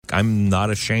I'm not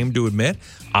ashamed to admit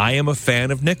I am a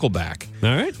fan of Nickelback.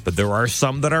 All right. But there are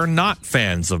some that are not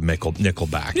fans of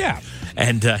Nickelback. Yeah.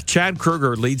 And Chad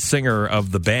Kroeger, lead singer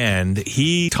of the band,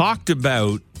 he talked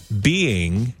about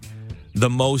being the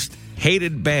most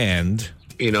hated band.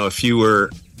 You know, if you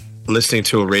were listening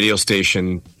to a radio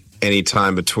station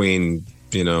anytime between,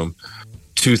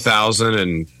 2000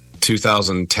 and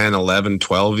 2010, 11,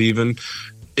 12 even,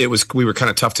 we were kind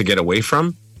of tough to get away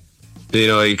from,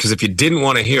 because if you didn't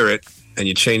want to hear it and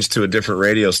you changed to a different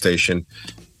radio station,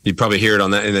 you'd probably hear it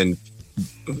on that, and then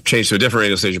change to a different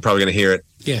radio station, you're probably going to hear it,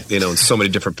 in so many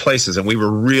different places. And we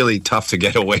were really tough to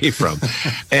get away from.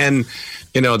 And,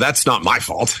 that's not my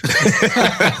fault.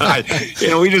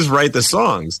 We just write the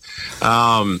songs.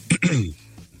 And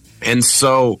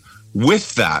so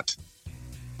with that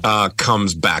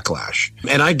comes backlash.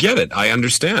 And I get it. I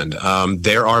understand.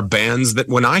 There are bands that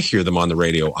when I hear them on the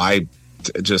radio,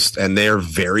 and they're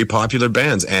very popular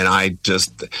bands. And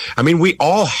we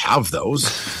all have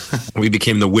those. We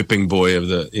became the whipping boy of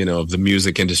the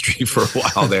music industry for a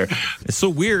while there. It's so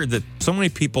weird that so many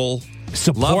people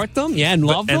support them, and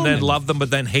love them. And then love them, but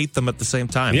then hate them at the same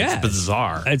time. Yeah. It's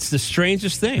bizarre. It's the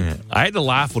strangest thing. Yeah. I had to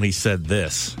laugh when he said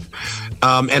this.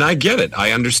 And I get it.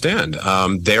 I understand.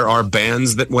 There are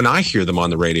bands that when I hear them on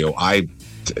the radio,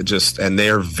 and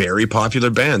they're very popular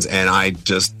bands. And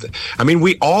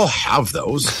we all have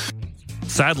those.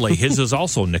 Sadly, his is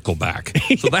also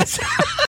Nickelback. So that's